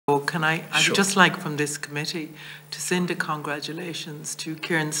can I would just like from this committee to send a congratulations to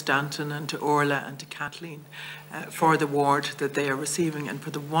Kieran Stanton and to Orla and to Kathleen for the award that they are receiving and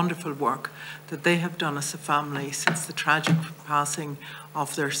for the wonderful work that they have done as a family since the tragic passing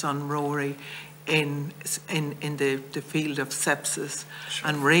of their son Rory in the field of sepsis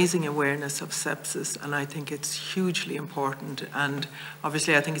and raising awareness of sepsis. And I think it's hugely important, and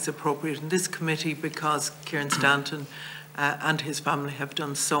obviously I think it's appropriate in this committee because Kieran Stanton and his family have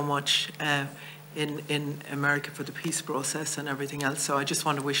done so much in America for the peace process and everything else. So I just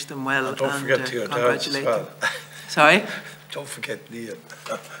want to wish them well and congratulate them. Sorry? Don't forget Neil.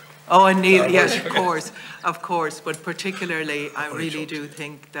 Oh, and Neil, yes, of course. But particularly, I really do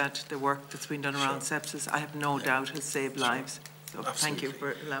think that the work that's been done around sepsis, I have no doubt has saved lives. So thank you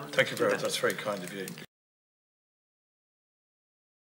for allowing me to do that. Thank you very much. That's very kind of you.